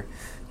with your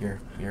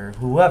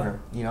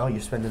whoever, you're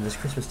spending this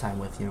Christmas time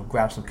with.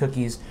 Grab some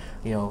cookies,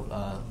 the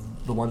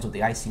ones with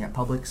the icing at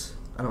Publix.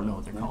 I don't know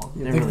what they're called.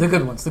 The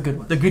good ones. The good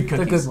ones. The good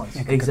cookies. The good ones.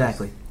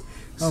 Exactly.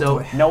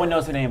 So no one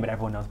knows the name, but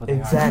everyone knows what they are.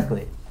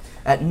 Exactly.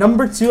 At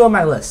number 2 on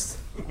my list,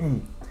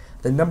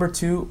 the number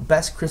 2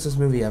 best Christmas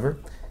movie ever,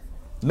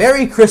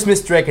 Merry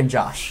Christmas, Drake and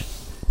Josh.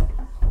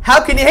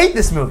 How can you hate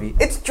this movie?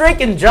 It's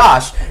Drake and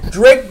Josh.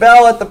 Drake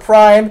Bell at the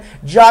prime,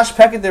 Josh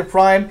Peck at their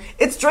prime.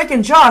 It's Drake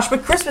and Josh,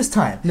 but Christmas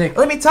time. Nick,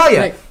 let me tell you.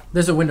 Nick,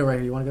 there's a window right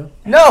here. You want to go?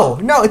 No,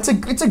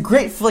 it's a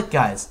great flick,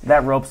 guys.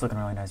 That rope's looking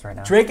really nice right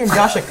now. Drake and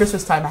Josh at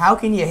Christmas time. How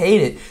can you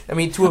hate it? I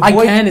mean, to avoid.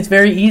 I can. It's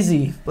very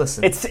easy.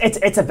 Listen,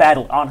 it's a bad.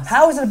 Honestly,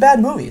 how is it a bad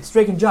movie? It's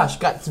Drake and Josh.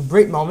 Got some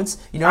great moments.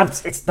 It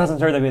doesn't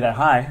deserve to be that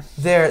high.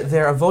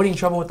 They're avoiding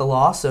trouble with the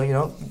law,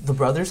 so the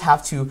brothers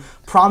have to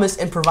promise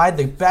and provide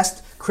the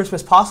best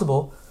Christmas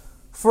possible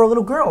for a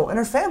little girl and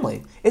her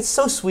family. It's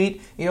so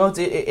sweet.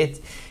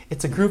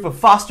 It's a group of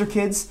foster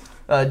kids.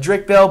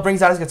 Drake Bell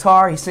brings out his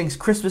guitar. He sings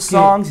Christmas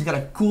songs. He's got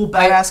a cool,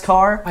 badass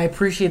car. I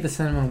appreciate the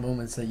sentimental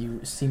moments that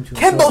you seem to.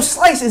 Kimbo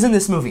Slice is in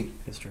this movie.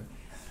 It's true.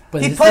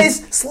 But he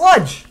plays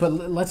Sludge. But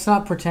let's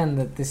not pretend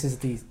that this is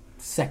the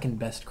second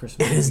best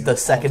Christmas movie. It is the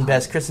second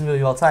best Christmas movie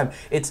of all time.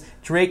 It's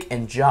Drake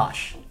and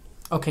Josh.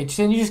 Okay,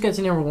 can you just get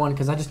to number one?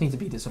 Because I just need to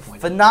be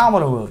disappointed.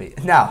 Phenomenal movie.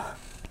 Now,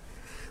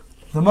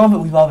 the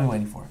moment we've all been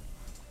waiting for.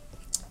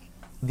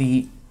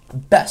 The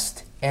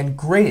best and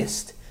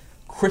greatest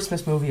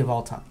Christmas movie of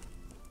all time.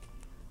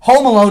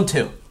 Home Alone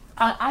 2.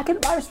 I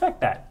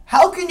respect that.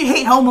 How can you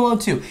hate Home Alone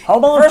 2?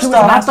 Home Alone 2 is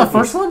Not the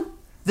first one?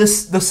 The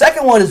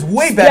second one is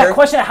way better. Yeah,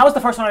 question, how is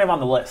the first one not even on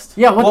the list?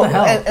 Yeah, what the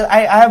hell?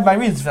 I have my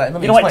reasons for that.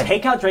 Let me explain. What?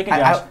 Take out Drake and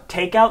Josh.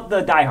 Take out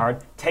the Die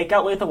Hard. Take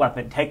out Lethal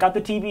Weapon. Take out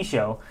the TV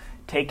show.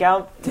 Take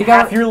out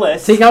half your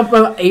list. Take out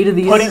about 8 of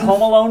these. Put in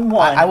Home Alone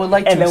 1. I would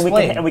like to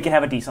explain. And we can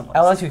have a decent list.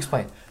 I would like to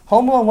explain.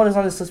 Home Alone 1 is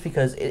on this list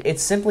because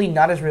it's simply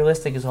not as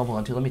realistic as Home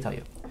Alone 2. Let me tell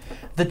you.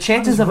 The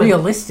chances of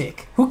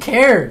realistic. Who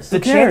cares? The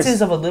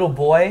chances of a little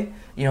boy,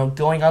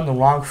 going on the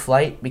wrong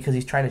flight because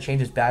he's trying to change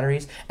his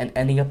batteries and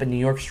ending up in New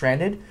York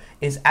stranded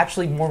is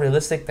actually more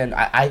realistic than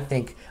I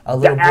think a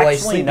little boy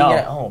sleeping in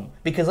at home.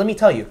 Because let me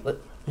tell you,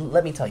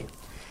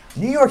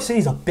 New York City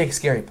is a big,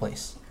 scary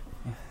place.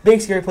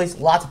 Big, scary place,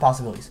 lots of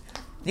possibilities.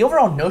 The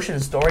overall notion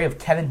and story of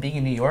Kevin being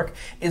in New York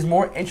is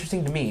more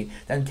interesting to me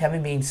than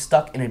Kevin being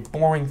stuck in a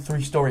boring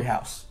 3-story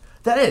house.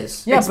 That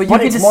is. Yeah, but you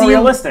get to see more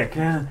realistic.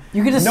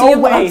 You get to see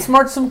him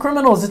outsmart some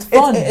criminals. It's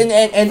fun.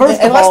 And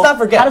let's not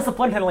forget. How does the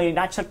flight penalty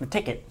not check the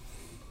ticket?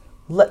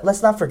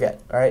 Let's not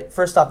forget, all right?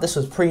 First off, this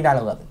was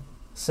pre-9/11.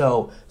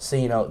 So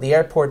the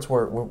airports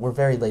were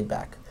very laid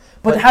back.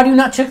 But how do you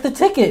not check the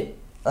ticket?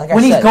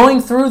 When he's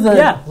going through the...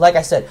 Yeah. Like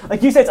I said.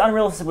 Like you said, it's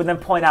unrealistic, but then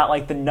point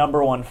out, the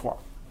number one flaw.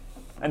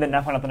 And then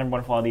not point out the number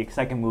one flaw of the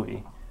second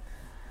movie.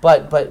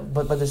 But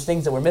there's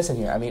things that we're missing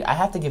here. I mean, I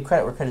have to give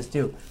credit where credit's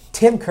due.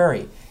 Tim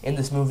Curry in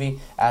this movie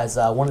as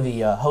one of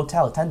the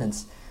hotel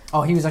attendants.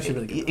 Oh, he was actually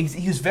really good.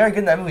 He was very good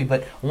in that movie.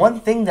 But one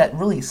thing that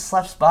really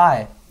slips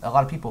by a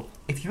lot of people,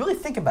 if you really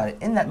think about it,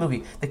 in that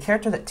movie, the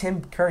character that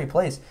Tim Curry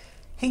plays,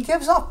 he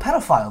gives off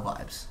pedophile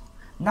vibes.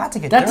 Not to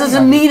get that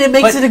doesn't mean it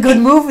makes it a good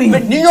movie.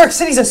 But New York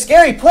City's a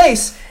scary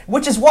place,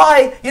 which is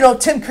why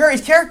Tim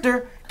Curry's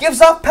character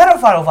gives off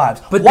pedophile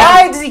vibes. But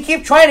why does he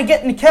keep trying to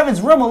get into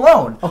Kevin's room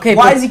alone? Okay,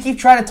 why does he keep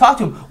trying to talk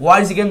to him? Why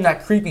does he give him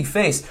that creepy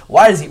face?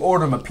 Why does he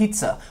order him a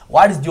pizza?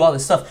 Why does he do all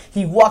this stuff?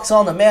 He walks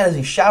on the man as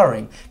he's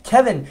showering.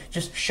 Kevin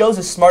just shows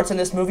his smarts in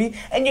this movie,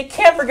 and you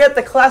can't forget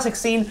the classic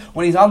scene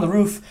when he's on the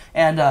roof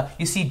and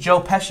you see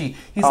Joe Pesci.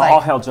 He's like,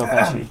 all hail Joe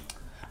Pesci.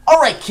 All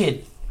right,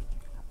 kid,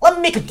 let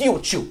me make a deal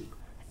with you.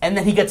 And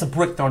then he gets a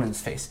brick thrown in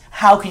his face.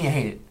 How can you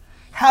hate it?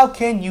 How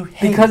can you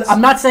hate it? Because I'm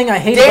not saying I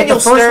hate it, but the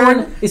first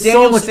one is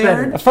so much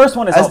better. The first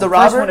one is as the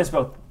robber? First one is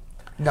both.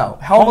 No.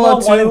 Home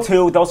Alone 1 and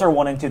 2, those are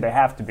 1 and 2. They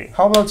have to be.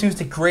 Home Alone 2 is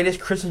the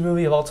greatest Christmas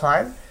movie of all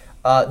time.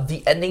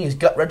 The ending is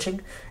gut-wrenching.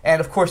 And,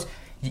 of course,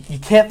 you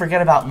can't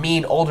forget about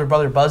mean older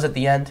brother Buzz at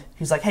the end.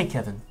 He's like, hey,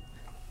 Kevin,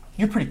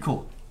 you're pretty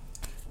cool.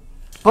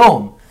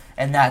 Boom.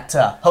 And that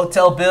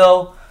hotel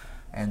bill,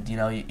 and,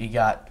 you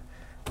got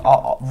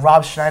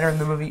Rob Schneider in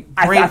the movie.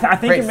 Great, I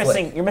think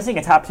great you're missing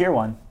a top-tier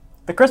one.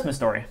 The Christmas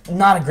Story.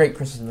 Not a great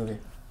Christmas movie.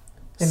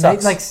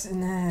 Sucks.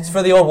 It's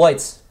for the old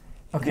whites.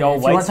 Okay, the old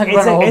if you want whites. to talk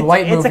about an old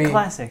white movie, it's a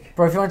classic.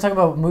 Bro, if you want to talk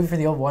about a movie for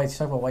the old whites,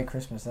 talk about White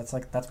Christmas.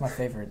 That's my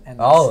favorite. And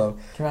all of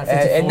them.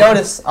 And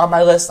notice on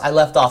my list, I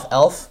left off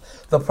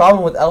Elf. The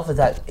problem with Elf is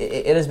that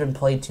it has been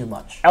played too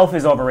much. Elf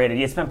is overrated.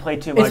 It's been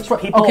played too much.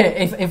 People,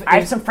 if I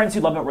have some friends who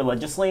love it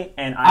religiously,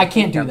 and I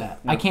can't do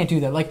that. No. I can't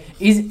do that. Like,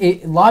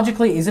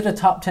 logically, is it a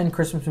top 10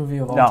 Christmas movie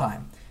of all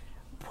time?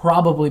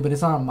 Probably, but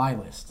it's not on my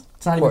list.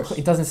 It's not even.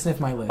 It doesn't sniff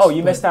my list. Oh,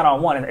 you missed out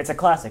on one. It's a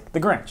classic. The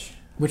Grinch.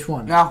 Which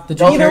one? No, the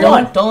Jim Carrey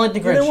one. Don't like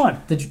the Grinch. Either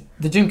one.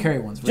 The Jim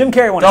Carrey one's. Jim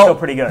Carrey one is still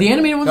pretty good. The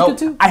animated one's good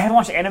too. I haven't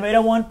watched the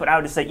animated one, but I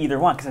would just say either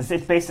one because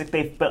it's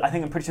basically. But I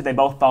think I'm pretty sure they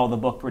both follow the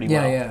book pretty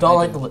well. Yeah. Don't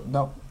like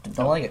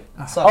it.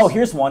 It sucks. Oh,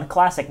 here's one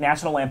classic: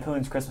 National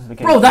Lampoon's Christmas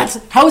Vacation. Bro,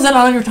 how is that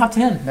not on your top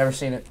 10? Never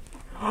seen it.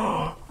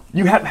 Have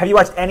you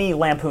watched any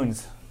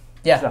Lampoons?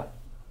 Yeah. So,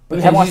 but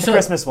you haven't watched the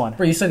Christmas one.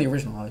 Bro, you saw the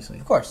original, obviously.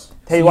 Of course.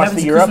 Have you watched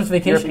the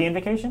European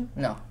Vacation?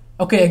 No.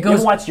 Okay, it goes. You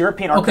haven't watched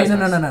European or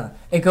Christmas? No.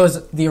 It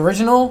goes the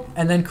original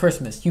and then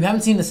Christmas. You haven't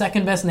seen the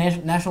second best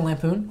National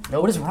Lampoon?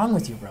 Nope. What is wrong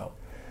with you, bro?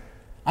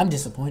 I'm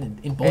disappointed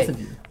in both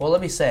of you. Well,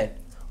 let me say,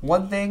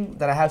 one thing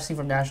that I have seen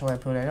from National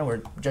Lampoon, I know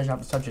we're judging off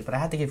the subject, but I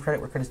have to give credit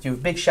where credit's due.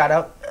 Big shout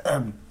out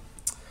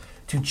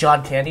to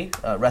John Candy.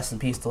 Rest in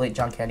peace, the late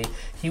John Candy.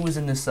 He was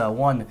in this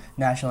one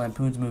National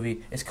Lampoon's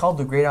movie. It's called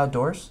The Great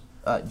Outdoors.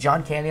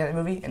 John Candy in that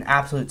movie, an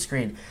absolute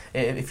screen.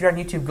 If you're on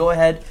YouTube, go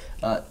ahead,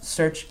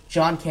 search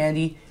John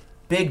Candy,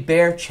 Big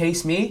Bear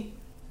Chase Me.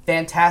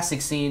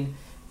 Fantastic scene.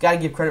 Gotta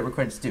give credit where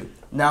credit's due.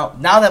 Now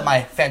that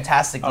my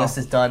fantastic list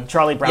is done,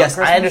 Charlie Brown. Yes,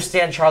 Christmas? I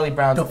understand Charlie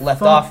Brown's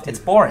left off. It's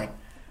boring.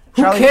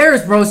 Who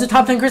cares, bro? It's the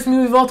top 10 Christmas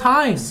movie of all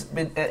time.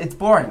 It's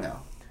boring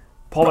now.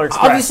 Polar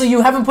Express. Obviously,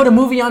 you haven't put a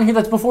movie on here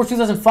that's before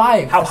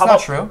 2005. That's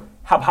not true.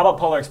 How about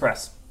Polar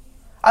Express?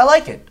 I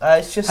like it.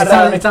 It's just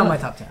it's on my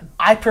top 10.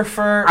 I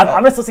prefer.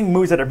 I'm just listing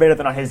movies that are better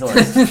than on his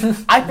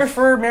list. I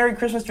prefer Merry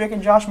Christmas, Drake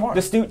and Josh more.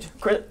 The Stooge,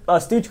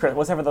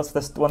 whatever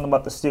the one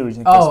about the Stooge.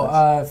 And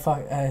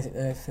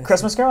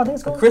Christmas Carol, I think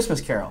it's called. Christmas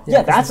Carol.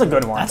 Yeah, that's a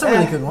good one. That's a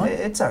really good one.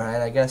 It's all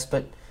right, I guess,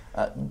 but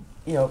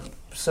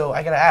so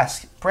I gotta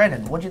ask,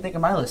 Brandon, what do you think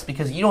of my list?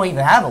 Because you don't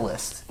even have a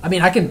list. I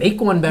mean, I can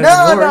make one better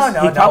than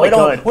yours. He probably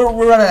could.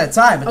 We're running out of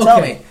time. But tell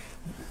me,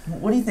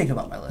 what do you think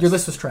about my list? Your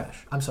list was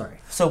trash. I'm sorry.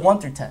 So 1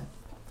 through 10.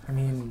 I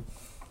mean,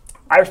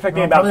 I respect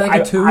you about probably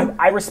like a 2.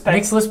 I respect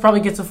Nick's list probably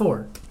gets a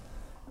 4.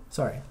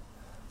 Sorry,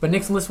 but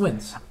Nick's list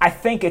wins. I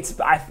think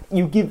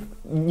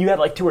you have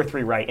like 2 or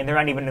 3 right, and they're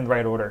not even in the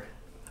right order.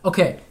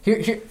 Okay,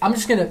 here I'm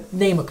just gonna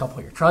name a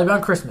couple here. Charlie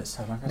Brown Christmas,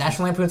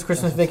 National Lampoon's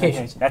Christmas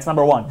Vacation. That's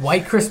number 1.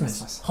 White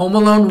Christmas, Home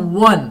Alone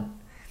 1.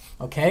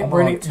 Okay,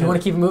 do you want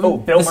to keep it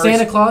moving? Oh,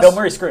 Santa Claus. Bill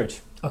Murray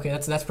Scrooge. Okay,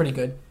 that's pretty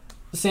good.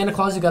 The Santa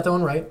Claus, you got that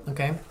one right.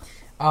 Okay,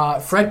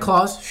 Fred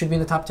Claus should be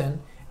in the top 10.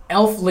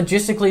 Elf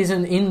logistically is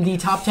in the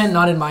top 10,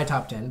 not in my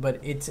top 10, but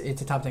it's a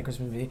top 10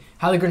 Christmas movie.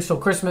 How the Grinch Stole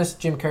Christmas,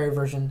 Jim Carrey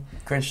version.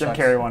 Jim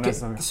Carrey one.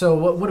 Okay, so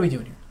what are we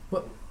doing here?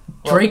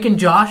 Drake and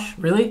Josh,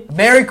 really?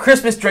 Merry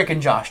Christmas, Drake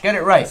and Josh. Get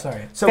it right.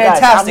 Sorry. So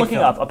fantastic guys, I'm looking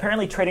film. up.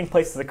 Apparently, Trading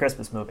Places is a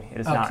Christmas movie. It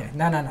is not. Okay.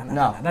 No.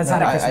 That's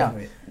not a Christmas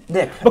movie.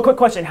 Nick. But quick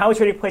question: how is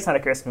Trading Places not a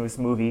Christmas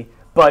movie?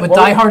 But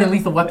Die Hard and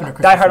Lethal Weapon are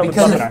Christmas. Die Hard and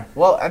Lethal Weapon are.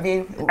 Well, I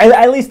mean,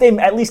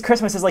 at least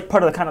Christmas is like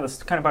part of the kind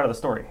of part of the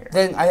story here.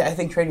 then I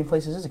think Trading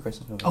Places is a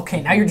Christmas movie.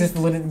 Okay, now you're just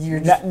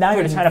now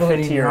you're just trying to fit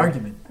into your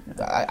argument.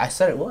 I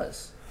said it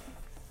was.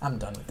 I'm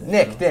done with this.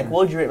 Nick,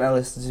 what would you rate my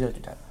list 0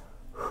 through 10?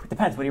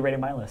 Depends. What are you rating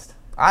my list?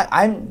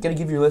 I'm gonna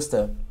give your list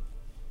a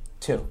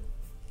 2.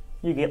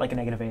 You get like a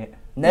 -8.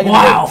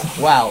 Wow.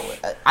 Wow.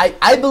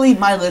 I believe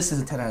my list is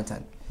a 10 out of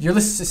 10. Your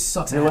list just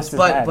sucks. Your list is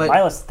But- bad. but-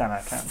 My list is 10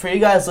 out of 10. For you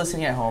guys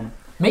listening at home,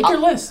 Make your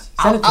list.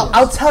 Send it to us.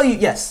 I'll tell you.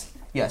 Yes.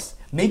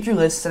 Make your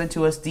list. Send it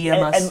to us.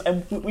 DM us.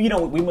 And we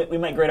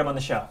might grade them on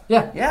the show.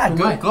 Yeah. we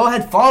might. Go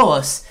ahead. Follow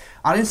us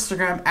on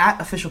Instagram at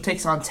Official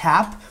Takes on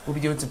Tap. We'll be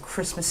doing some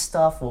Christmas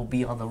stuff. We'll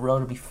be on the road.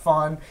 It'll be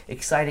fun,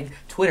 exciting.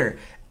 Twitter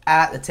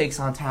at the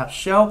Takes on Tap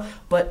show.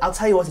 But I'll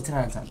tell you what's a 10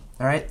 out of 10.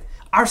 All right.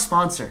 Our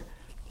sponsor,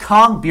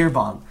 Kong Beer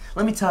Bong.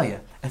 Let me tell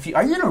you.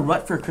 Are you in a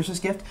rut for a Christmas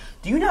gift?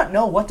 Do you not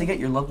know what to get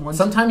your loved ones?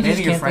 Sometimes you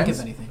maybe just your can't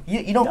friends? think of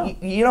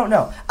anything. You don't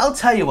know. I'll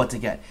tell you what to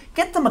get.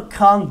 Get them a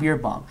Kong Beer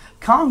Bong.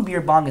 Kong Beer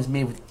Bong is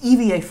made with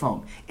EVA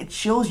foam. It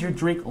chills your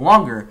drink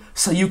longer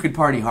so you can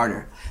party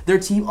harder. Their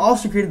team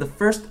also created the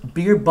first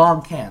beer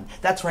bong can.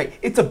 That's right.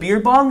 It's a beer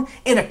bong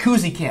in a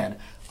koozie can.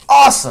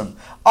 Awesome.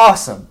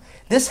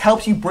 This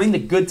helps you bring the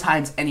good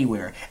times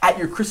anywhere. At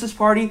your Christmas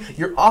party,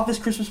 your office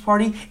Christmas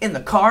party, in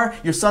the car,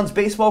 your son's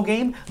baseball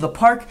game, the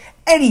park,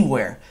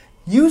 anywhere.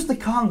 Use the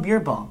Kong Beer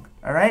Bong,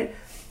 all right?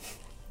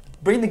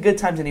 Bring the good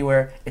times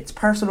anywhere. It's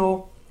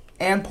personal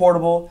and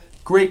portable.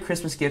 Great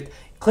Christmas gift.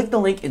 Click the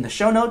link in the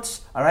show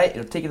notes, all right?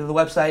 It'll take you to the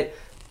website.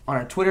 On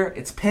our Twitter,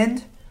 it's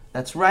pinned.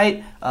 That's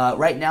right.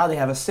 Right now, they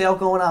have a sale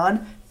going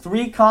on.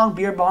 3 Kong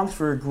Beer Bongs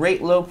for a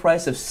great low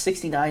price of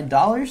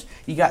 $69.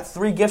 You got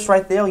 3 gifts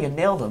right there. You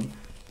nailed them.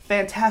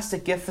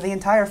 Fantastic gift for the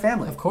entire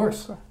family. Of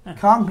course.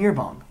 Kong Beer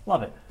Bong.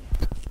 Love it.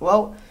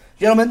 Well,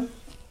 gentlemen,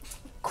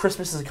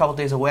 Christmas is a couple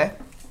days away.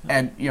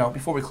 And,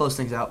 before we close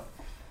things out,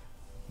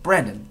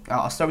 Brandon,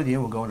 I'll start with you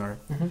and we'll go in order.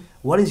 Mm-hmm.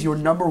 What is your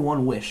number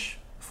 1 wish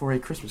for a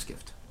Christmas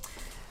gift?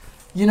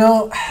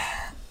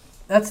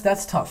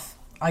 That's tough.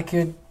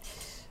 Would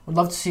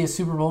love to see a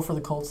Super Bowl for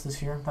the Colts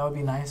this year. That would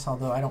be nice,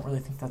 although I don't really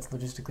think that's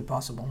logistically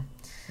possible.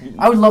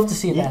 I would love to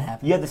see that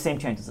happen. You have the same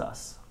chance as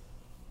us.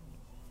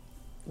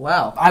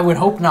 Wow. I would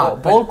hope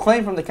not. Bold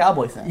claim from the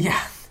Cowboy fan.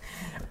 Yeah.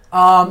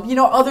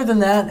 Other than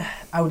that,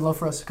 I would love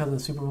for us to come to the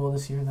Super Bowl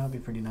this year. That would be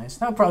pretty nice.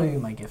 That would probably be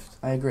my gift.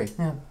 I agree.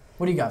 Yeah.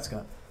 What do you got,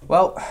 Scott?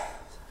 Well,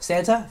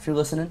 Santa, if you're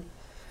listening,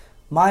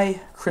 my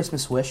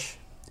Christmas wish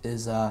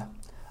is I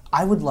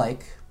would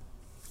like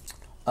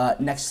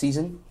next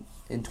season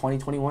in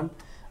 2021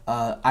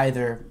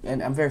 either,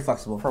 and I'm very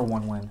flexible. For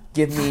 1 win.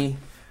 Give me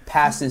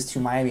passes to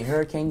Miami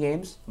Hurricane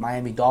games,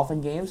 Miami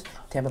Dolphin games,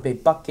 Tampa Bay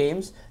Buck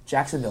games,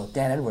 Jacksonville,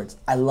 Dan Edwards.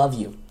 I love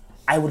you.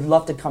 I would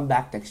love to come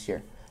back next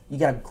year. You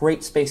got a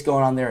great space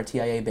going on there at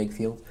TIAA Bank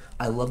Field.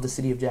 I love the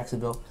city of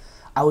Jacksonville.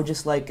 I would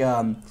just like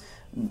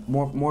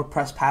more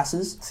press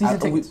passes. Season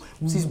tickets.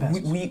 Season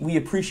passes. We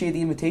appreciate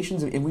the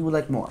invitations, and we would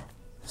like more.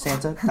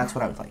 Santa, that's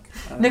what I would like.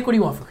 Nick, what do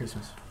you want for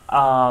Christmas?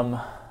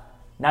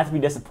 Not to be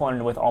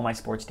disappointed with all my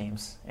sports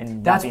teams.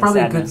 And that's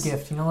probably a good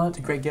gift. You know what? It's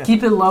a great gift.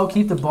 Keep it low.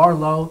 Keep the bar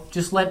low.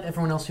 Just let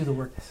everyone else do the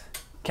work.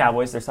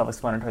 Cowboys, they're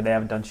self-explanatory. They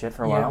haven't done shit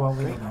for a while. Well,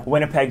 we don't know.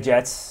 Winnipeg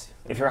Jets.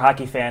 If you're a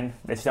hockey fan,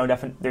 they're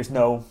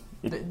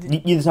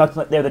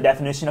the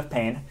definition of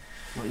pain.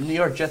 Well, New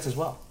York Jets as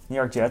well. New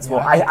York Jets. Yeah,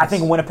 Well, I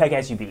think Winnipeg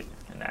has you beat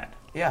in that.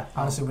 Yeah.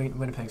 Honestly,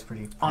 Winnipeg's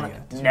pretty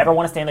good. Never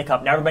won a Stanley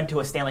Cup. Never been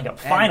to a Stanley Cup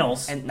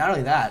Finals. And not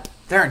only that,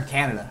 they're in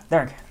Canada.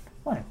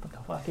 What the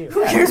fuck you?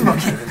 Who cares about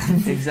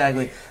Canada?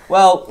 Exactly.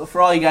 Well,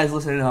 for all you guys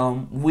listening at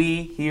home,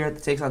 we here at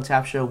the Takes on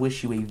Tap show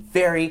wish you a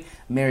very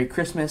Merry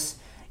Christmas.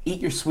 Eat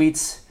your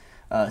sweets.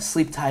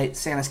 Sleep tight.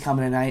 Santa's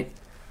coming tonight.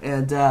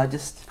 and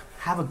just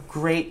have a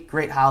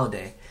great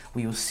holiday.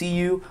 We will see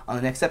you on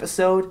the next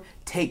episode.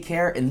 Take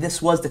care. And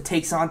this was the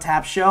Takes on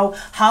Tap Show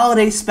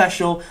Holiday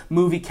Special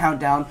Movie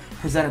Countdown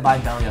presented by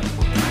Belly Up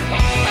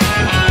Sports.